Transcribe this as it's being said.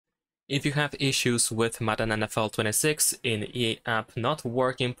If you have issues with Madden NFL 26 in EA app not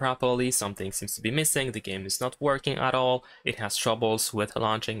working properly, something seems to be missing, the game is not working at all, it has troubles with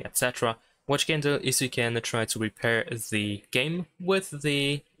launching, etc. What you can do is you can try to repair the game with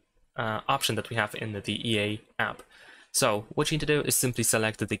the option that we have in the EA app. So what you need to do is simply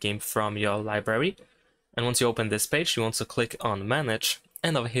select the game from your library, and once you open this page you want to click on Manage,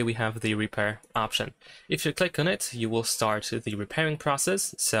 and over here we have the repair option. If you click on it, you will start the repairing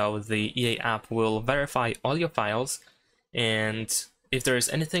process. So the EA app will verify all your files, and if there is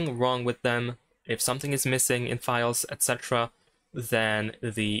anything wrong with them, if something is missing in files, etc., then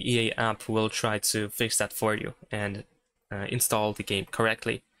the EA app will try to fix that for you and install the game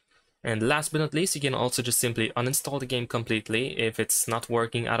correctly. And last but not least, you can also just simply uninstall the game completely if it's not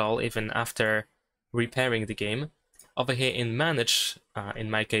working at all, even after repairing the game. Over here in Manage, in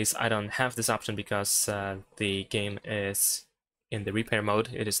my case, I don't have this option because the game is in the repair mode.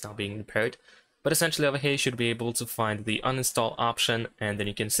 It is now being repaired. But essentially over here you should be able to find the uninstall option, and then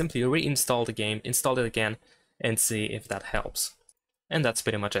you can simply reinstall the game, install it again, and see if that helps. And that's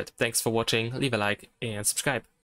pretty much it. Thanks for watching, leave a like and subscribe.